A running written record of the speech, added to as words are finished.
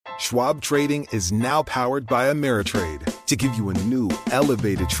Schwab Trading is now powered by Ameritrade to give you a new,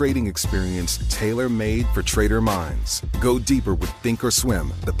 elevated trading experience tailor-made for trader minds. Go deeper with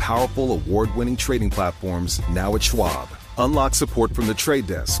Thinkorswim, the powerful award-winning trading platforms now at Schwab. Unlock support from the Trade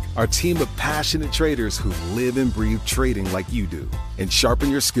Desk, our team of passionate traders who live and breathe trading like you do. And sharpen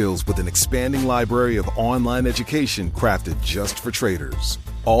your skills with an expanding library of online education crafted just for traders.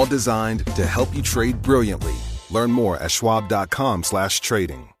 All designed to help you trade brilliantly. Learn more at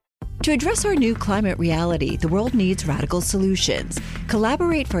schwab.com/trading. To address our new climate reality, the world needs radical solutions.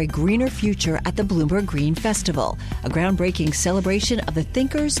 Collaborate for a greener future at the Bloomberg Green Festival, a groundbreaking celebration of the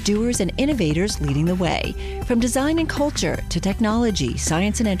thinkers, doers, and innovators leading the way. From design and culture to technology,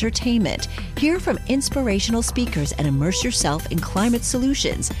 science, and entertainment, hear from inspirational speakers and immerse yourself in climate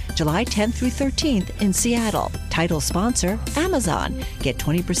solutions. July 10th through 13th in Seattle. Title sponsor, Amazon. Get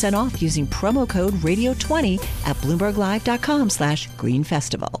 20% off using promo code Radio20 at BloombergLive.com/Green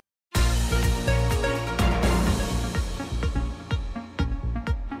Festival.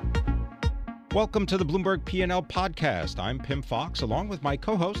 Welcome to the Bloomberg P&L podcast. I'm Pim Fox, along with my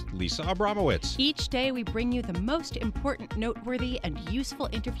co-host, Lisa Abramowitz. Each day, we bring you the most important, noteworthy, and useful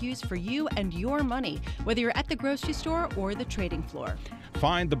interviews for you and your money, whether you're at the grocery store or the trading floor.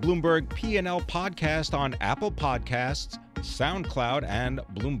 Find the Bloomberg P&L podcast on Apple Podcasts, SoundCloud, and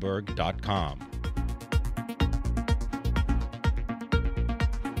Bloomberg.com.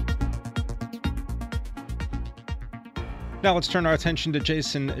 Now let's turn our attention to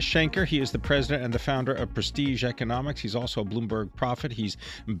Jason Schenker. He is the president and the founder of Prestige Economics. He's also a Bloomberg prophet. He's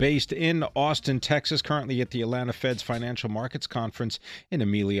based in Austin, Texas, currently at the Atlanta Fed's Financial Markets Conference in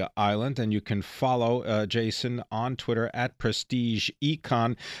Amelia Island. And you can follow Jason on Twitter at Prestige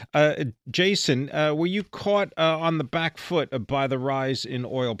Econ. Jason, were you caught on the back foot by the rise in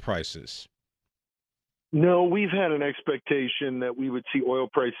oil prices? No, we've had an expectation that we would see oil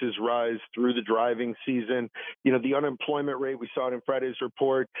prices rise through the driving season. You know, the unemployment rate, we saw it in Friday's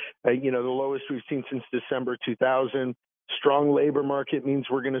report, the lowest we've seen since December 2000. Strong labor market means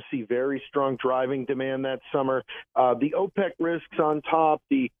we're going to see very strong driving demand that summer. The OPEC risks on top,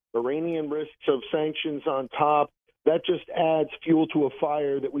 the Iranian risks of sanctions on top, that just adds fuel to a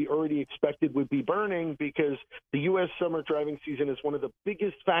fire that we already expected would be burning, because the U.S. summer driving season is one of the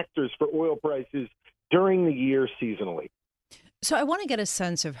biggest factors for oil prices during the year seasonally. So I want to get a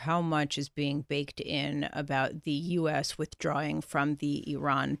sense of how much is being baked in about the U.S. withdrawing from the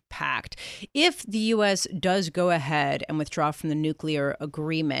Iran pact. If the U.S. does go ahead and withdraw from the nuclear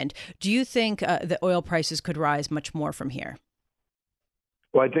agreement, do you think the oil prices could rise much more from here?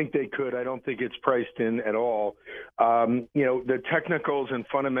 Well, I think they could. I don't think it's priced in at all. The technicals and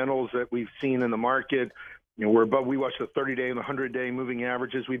fundamentals that we've seen in the market, we're above. We watch the 30-day and the 100-day moving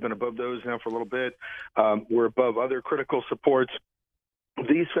averages. We've been above those now for a little bit. We're above other critical supports.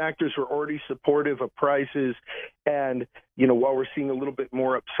 These factors are already supportive of prices. And, while we're seeing a little bit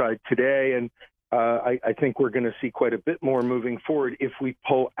more upside today, and I think we're going to see quite a bit more moving forward if we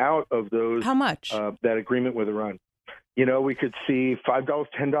pull out of those. How much? That agreement with Iran. We could see $5,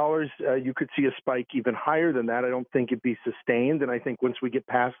 $10. You could see a spike even higher than that. I don't think it'd be sustained. And I think once we get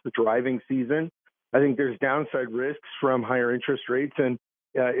past the driving season, I think there's downside risks from higher interest rates. And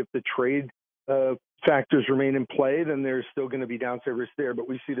if the trade factors remain in play, then there's still going to be downside risk there. But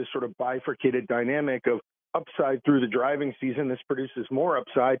we see this sort of bifurcated dynamic of upside through the driving season. This produces more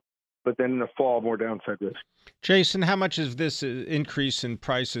upside, but then in the fall, more downside risk. Jason, how much of this increase in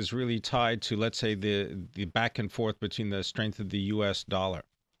prices really tied to, let's say, the back and forth between the strength of the U.S. dollar?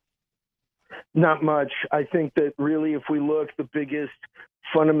 Not much. I think that really, if we look, the biggest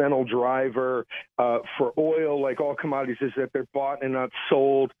fundamental driver for oil, like all commodities, is that they're bought and not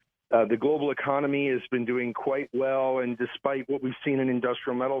sold. The global economy has been doing quite well, and despite what we've seen in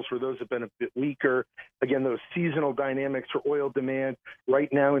industrial metals, where those have been a bit weaker, again, those seasonal dynamics for oil demand right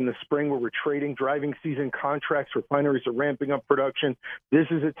now in the spring, where we're trading driving season contracts, refineries are ramping up production. This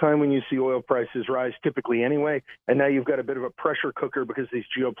is a time when you see oil prices rise typically anyway, and now you've got a bit of a pressure cooker because of these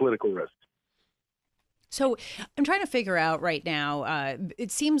geopolitical risks. So I'm trying to figure out right now,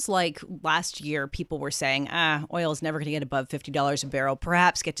 it seems like last year people were saying, oil is never going to get above $50 a barrel,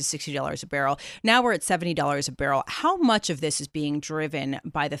 perhaps get to $60 a barrel. Now we're at $70 a barrel. How much of this is being driven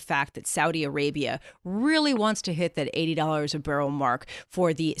by the fact that Saudi Arabia really wants to hit that $80 a barrel mark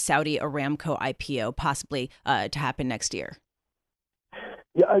for the Saudi Aramco IPO, possibly to happen next year?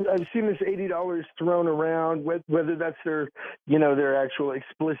 Yeah, I've seen this $80 thrown around, whether that's their actual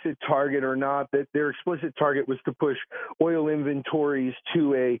explicit target or not. That their explicit target was to push oil inventories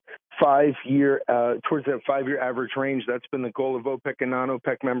to a 5-year, towards that 5-year average range. That's been the goal of OPEC and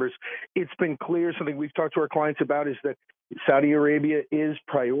non-OPEC members. It's been clear, something we've talked to our clients about, is that Saudi Arabia is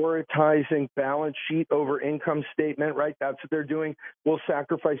prioritizing balance sheet over income statement, right? That's what they're doing. We'll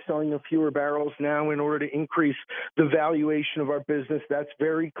sacrifice selling a fewer barrels now in order to increase the valuation of our business. That's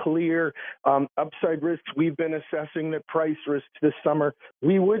very clear. Upside risks, we've been assessing the price risks this summer.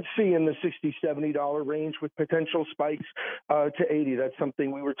 We would see in the $60, $70 range with potential spikes to 80. That's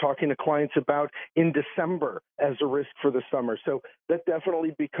something we were talking to clients about in December as a risk for the summer. So that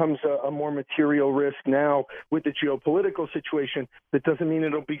definitely becomes a more material risk now with the geopolitical situation. That doesn't mean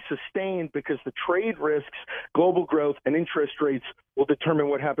it'll be sustained, because the trade risks, global growth, and interest rates will determine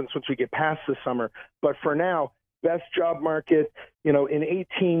what happens once we get past the summer. But for now, best job market, in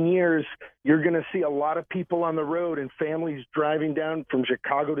 18 years, you're going to see a lot of people on the road and families driving down from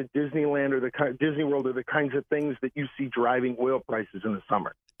Chicago to Disneyland or Disney World are the kinds of things that you see driving oil prices in the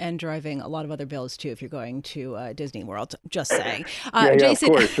summer. And driving a lot of other bills too, if you're going to Disney World. Just saying,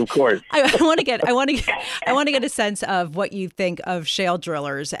 Jason, of course. I want to get a sense of what you think of shale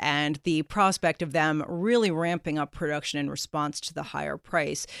drillers and the prospect of them really ramping up production in response to the higher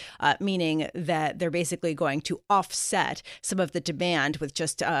price, meaning that they're basically going to offset some of the demand with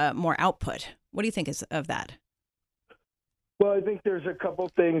just more output. What do you think of that? Well, I think there's a couple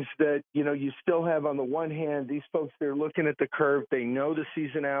things that, you still have. On the one hand, these folks, they're looking at the curve. They know the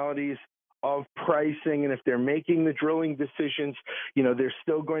seasonalities of pricing. And if they're making the drilling decisions, they're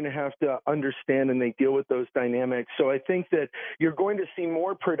still going to have to understand, and they deal with those dynamics. So I think that you're going to see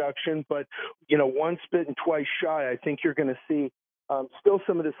more production, but, once bitten, twice shy. I think you're going to see still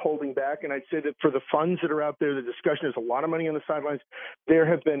some of this holding back. And I'd say that for the funds that are out there, the discussion is a lot of money on the sidelines. There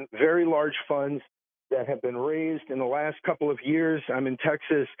have been very large funds that have been raised in the last couple of years. I'm in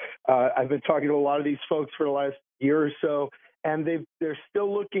Texas. I've been talking to a lot of these folks for the last year or so, and they're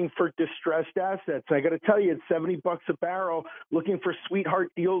still looking for distressed assets. I got to tell you, it's $70 a barrel, looking for sweetheart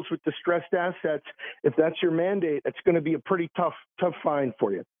deals with distressed assets. If that's your mandate, it's going to be a pretty tough find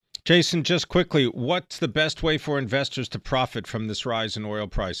for you. Jason, just quickly, what's the best way for investors to profit from this rise in oil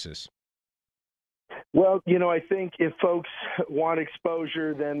prices? Well, I think if folks want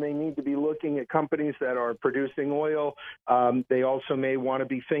exposure, then they need to be looking at companies that are producing oil. They also may want to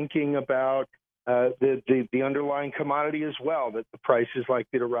be thinking about the underlying commodity as well, that the price is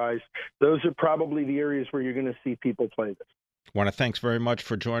likely to rise. Those are probably the areas where you're going to see people play this. I want to thanks very much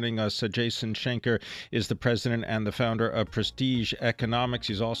for joining us. Jason Schenker is the president and the founder of Prestige Economics.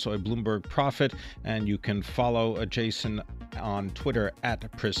 He's also a Bloomberg prophet, and you can follow Jason on Twitter at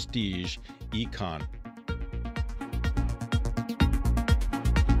Prestige Econ.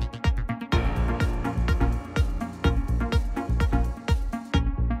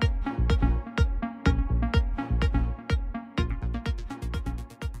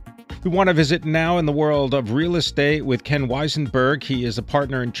 We want to visit now in the world of real estate with Ken Weisenberg. He is a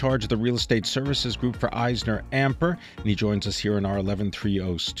partner in charge of the real estate services group for Eisner Amper, and he joins us here in our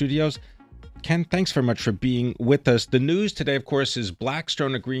 1130 studios. Ken, thanks very much for being with us. The news today, of course, is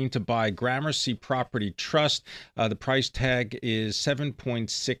Blackstone agreeing to buy Gramercy Property Trust. The price tag is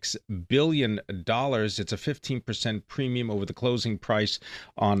 $7.6 billion. It's a 15% premium over the closing price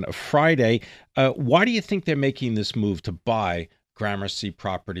on Friday. Why do you think they're making this move to buy Gramercy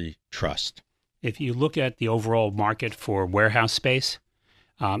Property Trust? If you look at the overall market for warehouse space,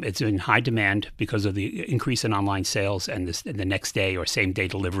 it's in high demand because of the increase in online sales and the next day or same day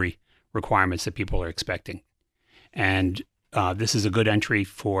delivery requirements that people are expecting. And this is a good entry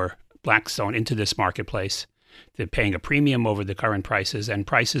for Blackstone into this marketplace. They're paying a premium over the current prices, and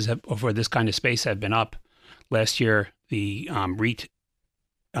prices for this kind of space have been up. Last year, the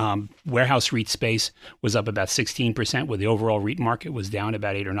warehouse REIT space was up about 16%, where the overall REIT market was down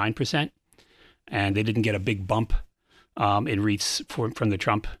about 8 or 9%. And they didn't get a big bump in REITs from the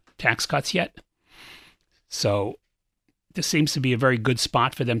Trump tax cuts yet. So this seems to be a very good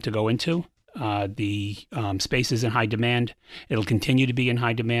spot for them to go into. The space is in high demand. It'll continue to be in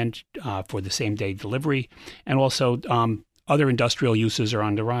high demand for the same day delivery. And also other industrial uses are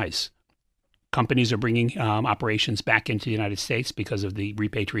on the rise. Companies are bringing operations back into the United States because of the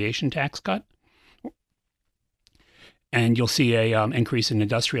repatriation tax cut. And you'll see a increase in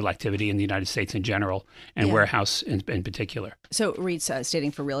industrial activity in the United States in general, and warehouse in particular. So REITs,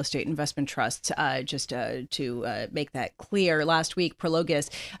 standing for Real Estate Investment Trusts, just to make that clear, last week Prologis,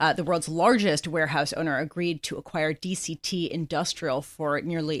 the world's largest warehouse owner, agreed to acquire DCT Industrial for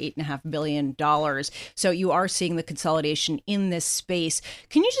nearly $8.5 billion. So you are seeing the consolidation in this space.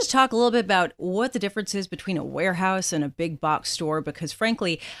 Can you just talk a little bit about what the difference is between a warehouse and a big box store? Because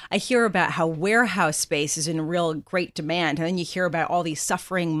frankly, I hear about how warehouse space is in real great demand, and then you hear about all these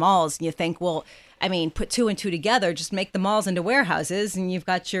suffering malls, and you think, well, I mean, put two and two together, just make the malls into warehouses, and you've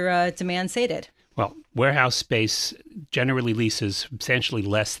got your demand sated. Well, warehouse space generally leases substantially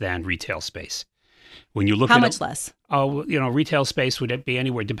less than retail space. When you look How at much less? Oh, retail space would be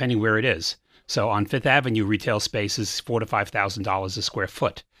anywhere depending where it is. So on Fifth Avenue, retail space is $4,000 to $5,000 a square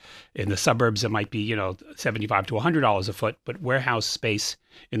foot. In the suburbs, it might be $75 to $100 a foot, but warehouse space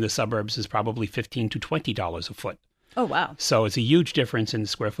in the suburbs is probably $15 to $20 a foot. Oh, wow. So it's a huge difference in the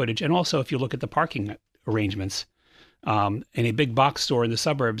square footage. And also, if you look at the parking arrangements, in a big box store in the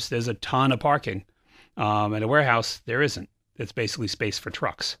suburbs, there's a ton of parking. In a warehouse, there isn't. It's basically space for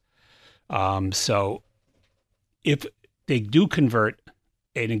trucks. So if they do convert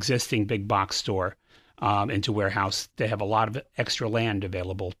an existing big box store into warehouse, they have a lot of extra land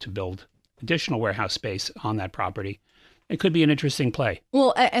available to build additional warehouse space on that property. It could be an interesting play.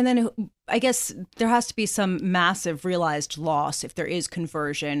 Well, and then I guess there has to be some massive realized loss if there is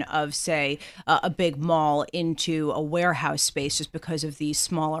conversion of, say, a big mall into a warehouse space just because of the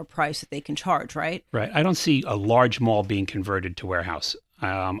smaller price that they can charge, right? Right. I don't see a large mall being converted to warehouse.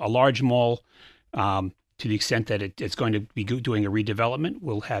 A large mall, to the extent that it's going to be doing a redevelopment,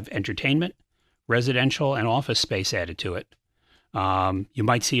 will have entertainment, residential, and office space added to it. You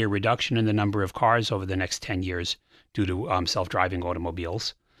might see a reduction in the number of cars over the next 10 years due to self-driving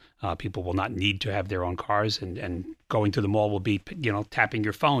automobiles. People will not need to have their own cars, and going to the mall will be, tapping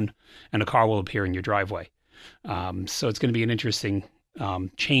your phone, and a car will appear in your driveway. So it's going to be an interesting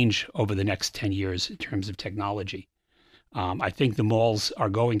change over the next 10 years in terms of technology. I think the malls are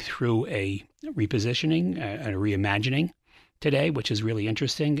going through a repositioning and a reimagining today, which is really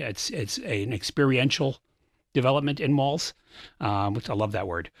interesting. It's an experiential development in malls, which I love that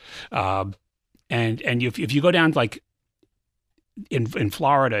word. And if you go down, like in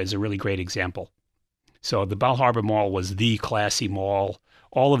Florida is a really great example. So the Bal Harbour Mall was the classy mall.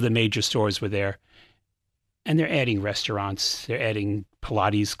 All of the major stores were there. And they're adding restaurants. They're adding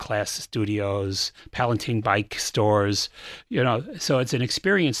Pilates class studios, Palantir bike stores. So it's an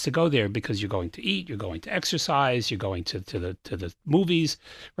experience to go there because you're going to eat, you're going to exercise, you're going to the movies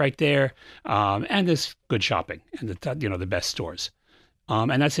right there, and there's good shopping and the best stores.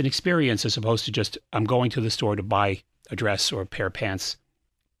 And that's an experience as opposed to just I'm going to the store to buy a dress or a pair of pants,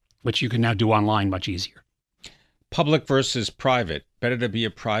 which you can now do online much easier. Public versus private. Better to be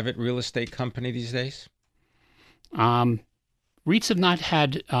a private real estate company these days? REITs have not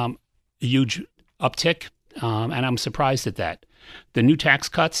had a huge uptick, and I'm surprised at that. The new tax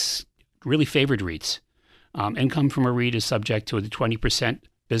cuts really favored REITs. Income from a REIT is subject to the 20%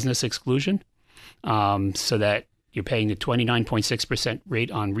 business exclusion, so that you're paying the 29.6%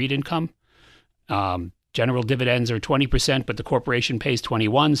 rate on REIT income. General dividends are 20%, but the corporation pays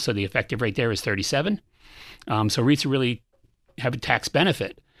 21%, so the effective rate there is 37%. So REITs really have a tax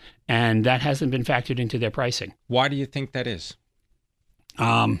benefit, and that hasn't been factored into their pricing. Why do you think that is?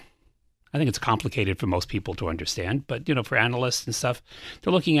 I think it's complicated for most people to understand, but for analysts and stuff,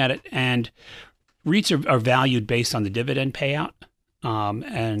 they're looking at it, and REITs are valued based on the dividend payout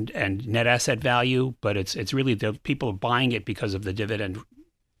and net asset value, but it's really the people are buying it because of the dividend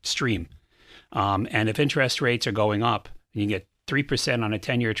stream. And if interest rates are going up, and you get 3% on a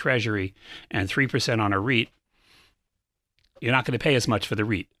 10-year treasury and 3% on a REIT, you're not going to pay as much for the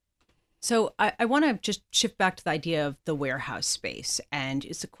REIT. So I want to just shift back to the idea of the warehouse space. And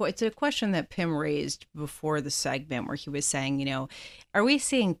it's a question that Pim raised before the segment where he was saying, are we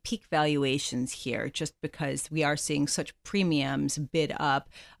seeing peak valuations here just because we are seeing such premiums bid up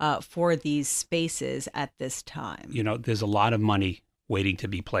for these spaces at this time? There's a lot of money waiting to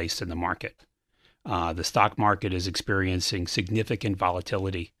be placed in the market. The stock market is experiencing significant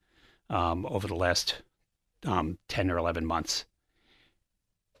volatility over the last 10 or 11 months.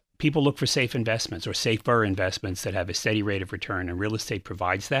 People look for safe investments or safer investments that have a steady rate of return, and real estate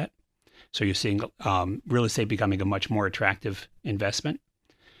provides that. So you're seeing real estate becoming a much more attractive investment.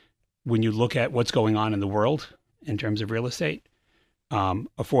 When you look at what's going on in the world in terms of real estate,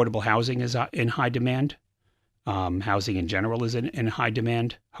 affordable housing is in high demand. Housing in general is in high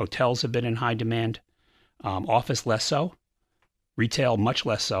demand. Hotels have been in high demand. Office less so. Retail much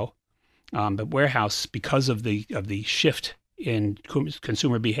less so. But warehouse, because of the shift in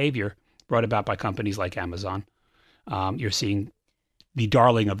consumer behavior brought about by companies like Amazon, you're seeing the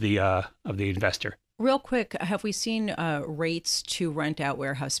darling of the investor. Real quick, have we seen rates to rent out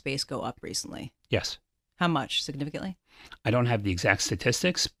warehouse space go up recently? Yes. How much? Significantly? I don't have the exact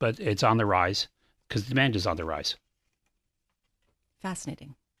statistics, but it's on the rise because demand is on the rise.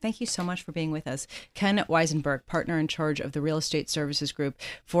 Fascinating. Thank you so much for being with us. Ken Weisenberg, partner in charge of the Real Estate Services Group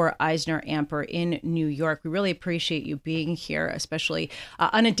for Eisner Amper in New York. We really appreciate you being here, especially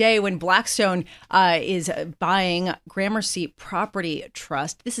on a day when Blackstone is buying Gramercy Property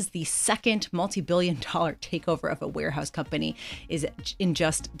Trust. This is the second multi-billion-dollar takeover of a warehouse company is in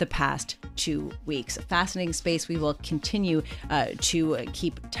just the past 2 weeks. A fascinating space. We will continue to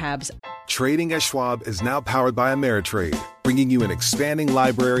keep tabs. Trading at Schwab is now powered by Ameritrade, bringing you an expanding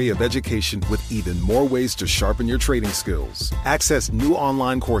library of education with even more ways to sharpen your trading skills. Access new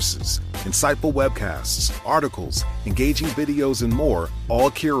online courses, insightful webcasts, articles, engaging videos, and more,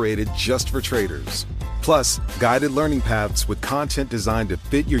 all curated just for traders. Plus, guided learning paths with content designed to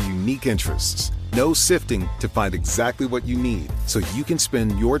fit your unique interests. No sifting to find exactly what you need, so you can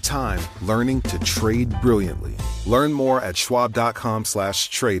spend your time learning to trade brilliantly. Learn more at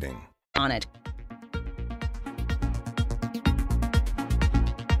schwab.com/trading. On it.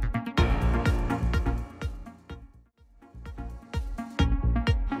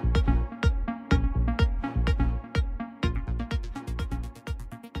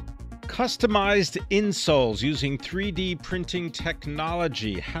 Customized insoles using 3D printing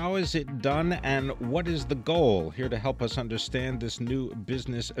technology. How is it done and what is the goal? Here to help us understand this new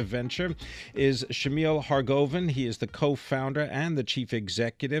business venture is Shamil Hargovan. He is the co-founder and the chief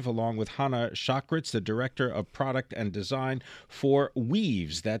executive, along with Hannah Shakritz, the director of product and design for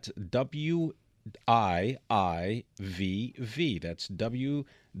Weaves. That's WIIVV. That's WIIVV.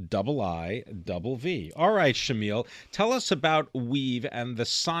 All right, Shamil, tell us about Weave and the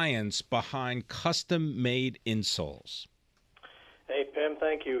science behind custom-made insoles. Hey, Pim,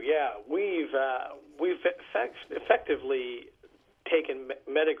 thank you. Yeah, we've effectively taken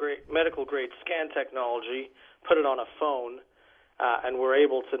medical-grade scan technology, put it on a phone, and we're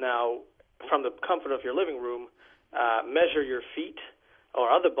able to now, from the comfort of your living room, measure your feet or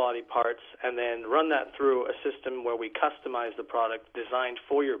other body parts, and then run that through a system where we customize the product designed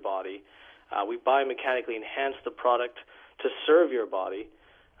for your body. We biomechanically enhance the product to serve your body,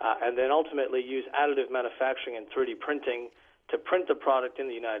 and then ultimately use additive manufacturing and 3D printing to print the product in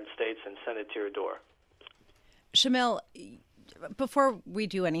the United States and send it to your door. Shamil, before we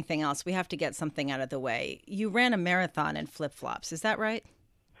do anything else, we have to get something out of the way. You ran a marathon in flip-flops, is that right?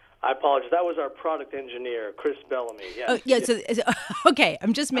 I apologize. That was our product engineer, Chris Bellamy. Yes. Oh, yeah. So, okay,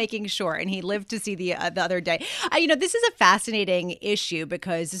 I'm just making sure. And he lived to see the other day. This is a fascinating issue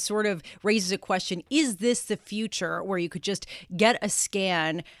because it sort of raises a question: is this the future, where you could just get a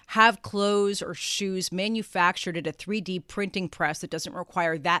scan, have clothes or shoes manufactured at a 3D printing press that doesn't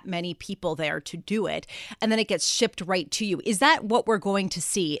require that many people there to do it, and then it gets shipped right to you? Is that what we're going to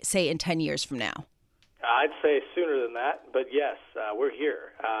see, say, in 10 years from now? I'd say sooner than that, but yes, we're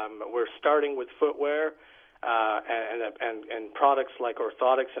here. We're starting with footwear and products like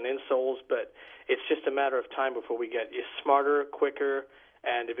orthotics and insoles, but it's just a matter of time before we get smarter, quicker,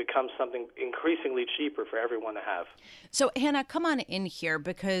 and it becomes something increasingly cheaper for everyone to have. So, Hannah, come on in here,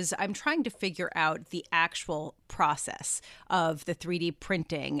 because I'm trying to figure out the actual process of the 3D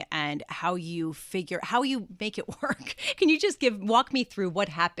printing and how you make it work. Can you just walk me through what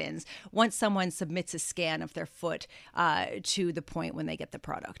happens once someone submits a scan of their foot to the point when they get the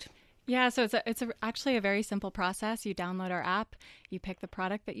product? Yeah, so it's actually a very simple process. You download our app, you pick the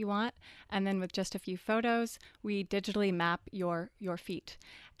product that you want, and then with just a few photos, we digitally map your feet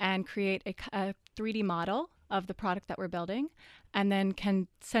and create a 3D model of the product that we're building, and then can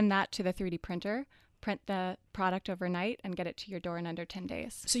send that to the 3D printer, print the product overnight, and get it to your door in under 10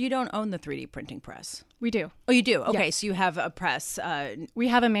 days. So you don't own the 3D printing press? We do. Oh, you do? Okay, Yes. So you have a press. We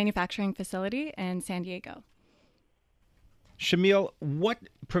have a manufacturing facility in San Diego. Shamil, what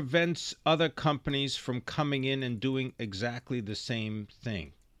prevents other companies from coming in and doing exactly the same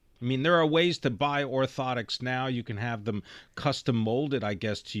thing? I mean, there are ways to buy orthotics now. You can have them custom molded, I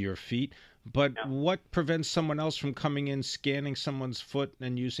guess, to your feet. But what prevents someone else from coming in, scanning someone's foot,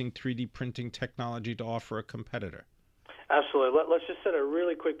 and using 3D printing technology to offer a competitor? Absolutely. Let's just set a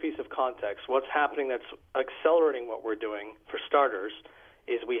really quick piece of context. What's happening that's accelerating what we're doing, for starters,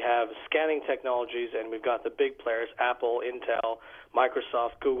 is we have scanning technologies, and we've got the big players, Apple, Intel,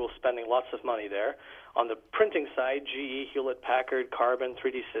 Microsoft, Google, spending lots of money there. On the printing side, GE, Hewlett-Packard, Carbon,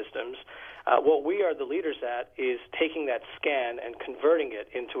 3D Systems. What we are the leaders at is taking that scan and converting it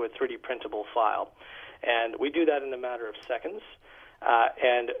into a 3D printable file. And we do that in a matter of seconds.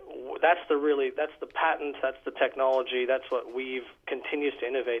 And that's the patent, that's the technology, that's what Weave continues to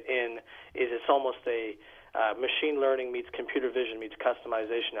innovate in, is it's almost a machine learning meets computer vision meets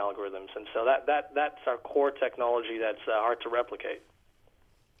customization algorithms. And so that's our core technology that's hard to replicate.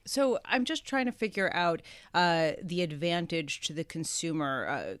 So I'm just trying to figure out the advantage to the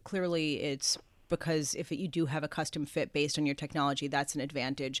consumer. Clearly, it's because if you do have a custom fit based on your technology, that's an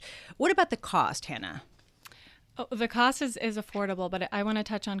advantage. What about the cost, Hannah? Oh, the cost is affordable, but I want to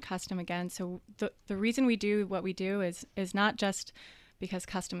touch on custom again. So the reason we do what we do is not just because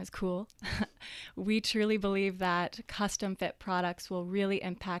custom is cool. We truly believe that custom fit products will really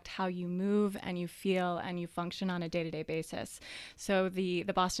impact how you move and you feel and you function on a day-to-day basis. So the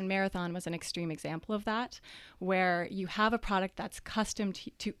Boston Marathon was an extreme example of that, where you have a product that's custom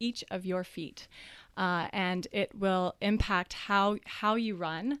to each of your feet. And it will impact how you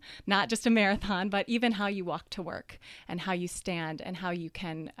run, not just a marathon, but even how you walk to work and how you stand and how you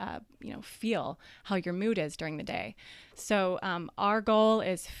can feel how your mood is during the day. So our goal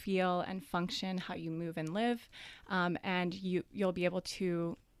is feel and function how you move and live, and you'll be able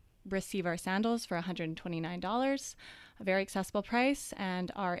to receive our sandals for $129, a very accessible price,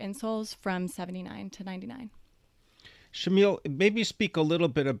 and our insoles from $79 to $99. Shamil, maybe speak a little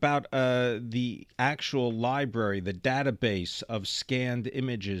bit about the actual library, the database of scanned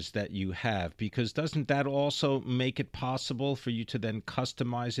images that you have, because doesn't that also make it possible for you to then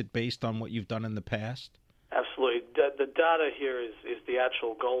customize it based on what you've done in the past? Absolutely. The data here is the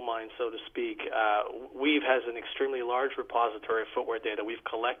actual gold mine, so to speak. Weave has an extremely large repository of footwear data we've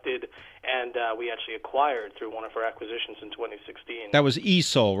collected and we actually acquired through one of our acquisitions in 2016. That was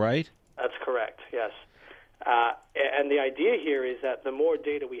eSole, right? That's correct, yes. And the idea here is that the more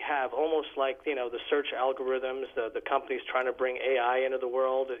data we have, almost like the search algorithms, the companies trying to bring AI into the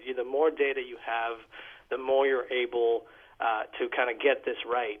world, the more data you have, the more you're able to kind of get this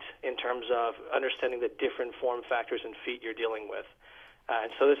right in terms of understanding the different form factors and feet you're dealing with.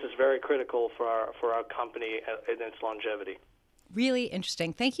 And so this is very critical for our company and its longevity. Really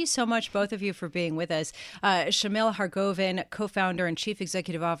interesting. Thank you so much, both of you, for being with us. Shamil Hargovin, co-founder and chief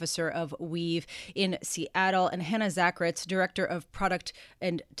executive officer of Weave in Seattle, and Hannah Zacharitz, director of product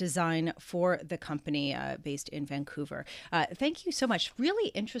and design for the company based in Vancouver. Thank you so much.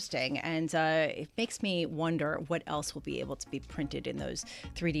 Really interesting. And it makes me wonder what else will be able to be printed in those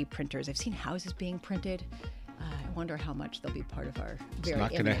 3D printers. I've seen houses being printed. I wonder how much they'll be part of our very It's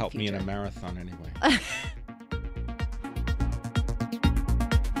not going to help future. me in a marathon anyway.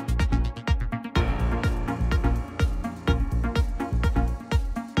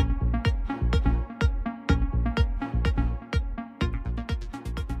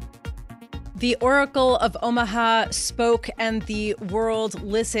 The Oracle of Omaha spoke and the world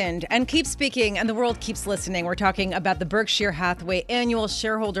listened and keeps speaking and the world keeps listening. We're talking about the Berkshire Hathaway annual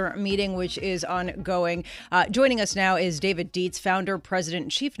shareholder meeting, which is ongoing. Joining us now is David Dietz, founder, president,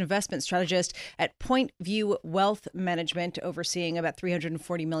 and chief investment strategist at Point View Wealth Management, overseeing about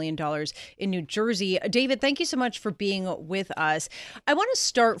 $340 million in New Jersey. David, thank you so much for being with us. I want to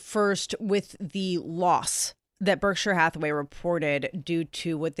start first with the loss that Berkshire Hathaway reported due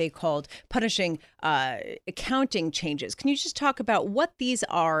to what they called punishing accounting changes. Can you just talk about what these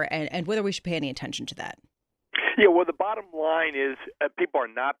are and whether we should pay any attention to that? Yeah, well, the bottom line is people are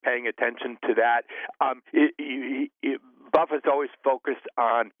not paying attention to that. Buffett's always focused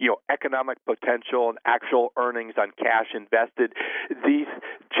on economic potential and actual earnings on cash invested. These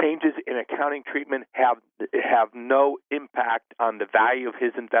changes in accounting treatment have no impact on the value of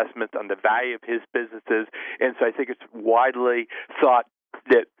his investments, on the value of his businesses, and so I think it's widely thought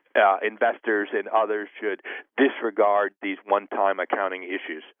that investors and others should disregard these one-time accounting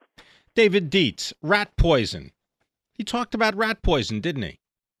issues. David Dietz, rat poison. He talked about rat poison, didn't he?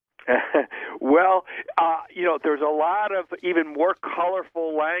 Well, there's a lot of even more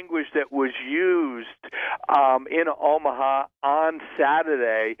colorful language that was used in Omaha on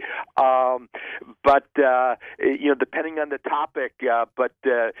Saturday, but depending on the topic, but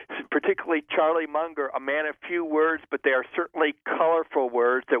particularly Charlie Munger, a man of few words, but they are certainly colorful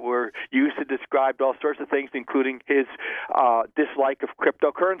words that were used to describe all sorts of things, including his dislike of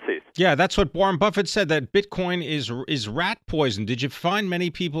cryptocurrencies. Yeah, that's what Warren Buffett said, that Bitcoin is rat poison. Did you find many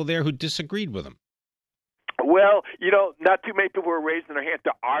people there who disagreed with him? Well, not too many people were raising their hand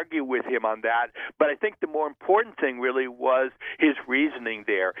to argue with him on that, but I think the more important thing really was his reasoning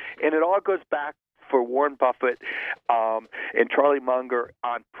there. And it all goes back for Warren Buffett and Charlie Munger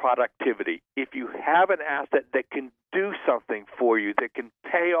on productivity. If you have an asset that can do something for you, that can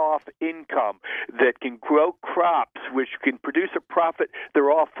pay off income, that can grow crops, which can produce a profit,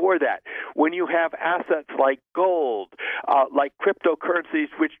 they're all for that. When you have assets like gold, like cryptocurrencies,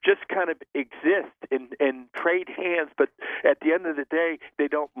 which just kind of exist and trade hands, but at the end of the day, they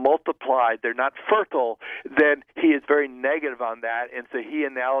don't multiply, they're not fertile, then he is very negative on that. And so he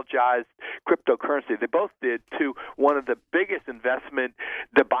analogized cryptocurrency. They both did to one of the biggest investment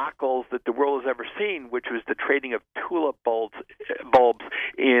debacles that the world has ever seen, which was the trading of tulip bulbs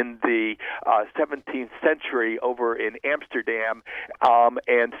in the 17th century over in Amsterdam.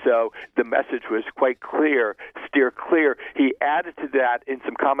 And so the message was quite clear, steer clear. He added to that in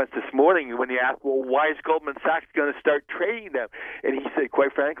some comments this morning when he asked, well, why is Goldman Sachs going to start trading them? And he said,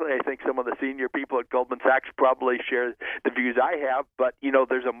 quite frankly, I think some of the senior people at Goldman Sachs probably share the views I have, but,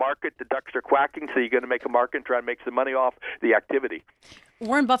 there's a market, the ducks are quacking, so you're going to make a market and try to make some money off the activity.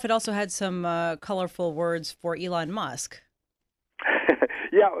 Warren Buffett also had some colorful words for Elon Musk.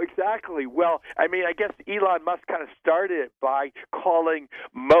 Yeah, exactly. Well, I guess Elon Musk kind of started it by calling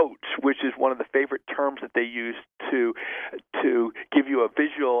moats, which is one of the favorite terms that they use to give you a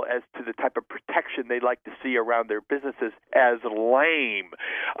visual as to the type of protection they like to see around their businesses, as lame,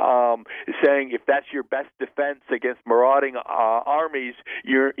 saying if that's your best defense against marauding armies,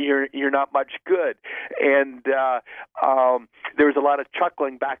 you're not much good. And there was a lot of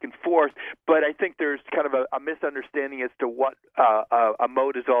chuckling back and forth, but I think there's kind of a misunderstanding as to what a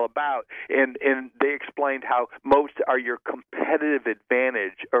moat is all about. And they explained how moats are your competitive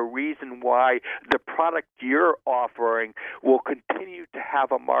advantage, a reason why the product you're offering will continue to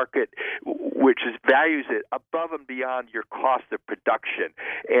have a market which values it above and beyond your cost of production.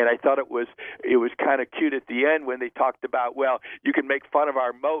 And I thought it was kind of cute at the end when they talked about, well, you can make fun of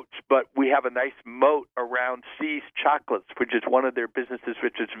our moats, but we have a nice moat around See's Chocolates, which is one of their businesses,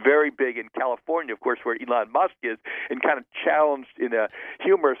 which is very big in California, of course, where Elon Musk is, and kind of challenged in a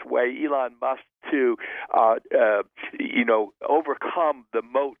humorous way Elon Musk to overcome the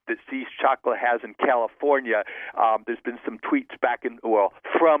moat that See's Chocolate has in California. There's been some tweets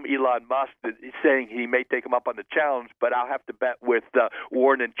from Elon Musk saying he may take him up on the challenge, but I'll have to bet with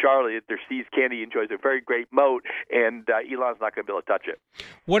Warren and Charlie that their See's candy enjoys a very great moat, and Elon's not going to be able to touch it.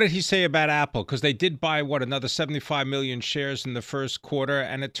 What did he say about Apple? Because they did buy, another 75 million shares in the first quarter,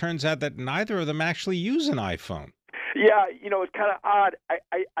 and it turns out that neither of them actually use an iPhone. Yeah, it's kind of odd.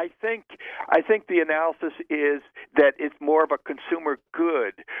 I think the analysis is that it's more of a consumer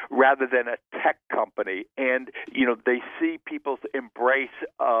good rather than a tech company, and they see people's embrace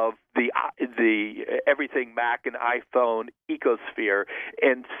of the everything Mac and iPhone ecosphere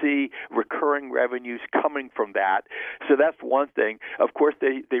and see recurring revenues coming from that. So that's one thing. Of course,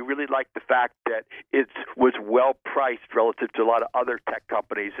 they really like the fact that it was well priced relative to a lot of other tech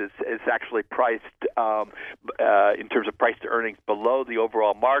companies. It's actually priced in terms of price to earnings below the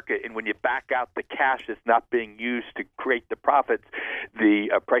overall market, and when you back out the cash that's not being used to create the profits, the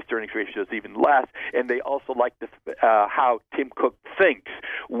price to earnings ratio is even less. And they also like how Tim Cook thinks,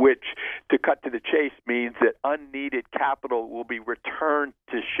 which, to cut to the chase, means that unneeded capital will be returned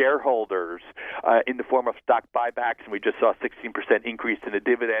to shareholders in the form of stock buybacks, and we just saw a 16% increase in the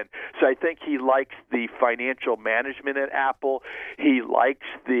dividend. So I think he likes the financial management at Apple. He likes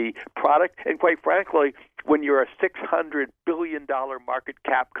the product, and quite frankly, when you're a $600 billion market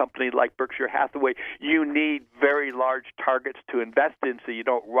cap company like Berkshire Hathaway, you need very large targets to invest in so you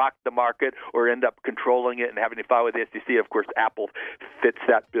don't rock the market or end up controlling it and having to file with the SEC. Of course, Apple fits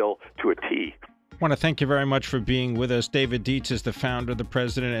that bill to a T. I want to thank you very much for being with us. David Dietz is the founder, the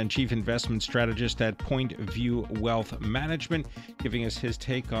president, and chief investment strategist at Point View Wealth Management, giving us his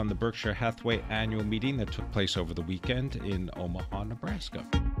take on the Berkshire Hathaway annual meeting that took place over the weekend in Omaha, Nebraska.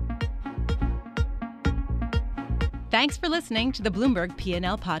 Thanks for listening to the Bloomberg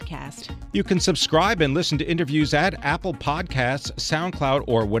P&L podcast. You can subscribe and listen to interviews at Apple Podcasts, SoundCloud,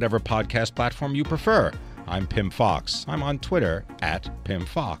 or whatever podcast platform you prefer. I'm Pim Fox. I'm on Twitter at Pim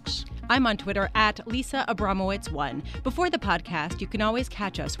Fox. I'm on Twitter at Lisa Abramowitz1. Before the podcast, you can always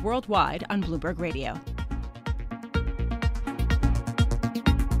catch us worldwide on Bloomberg Radio.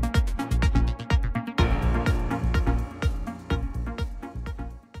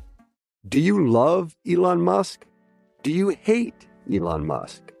 Do you love Elon Musk? Do you hate Elon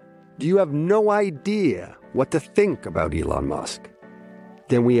Musk? Do you have no idea what to think about Elon Musk?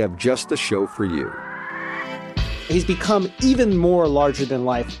 Then we have just the show for you. He's become even more larger than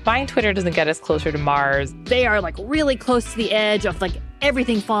life. Buying Twitter doesn't get us closer to Mars. They are really close to the edge of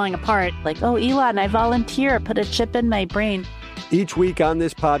everything falling apart. Oh, Elon, I volunteer. Put a chip in my brain. Each week on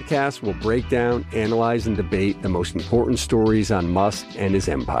this podcast, we'll break down, analyze, and debate the most important stories on Musk and his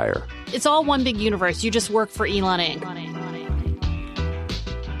empire. It's all one big universe. You just work for Elon Inc.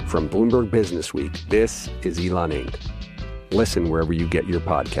 From Bloomberg Business Week, this is Elon Inc. Listen wherever you get your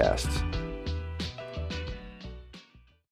podcasts.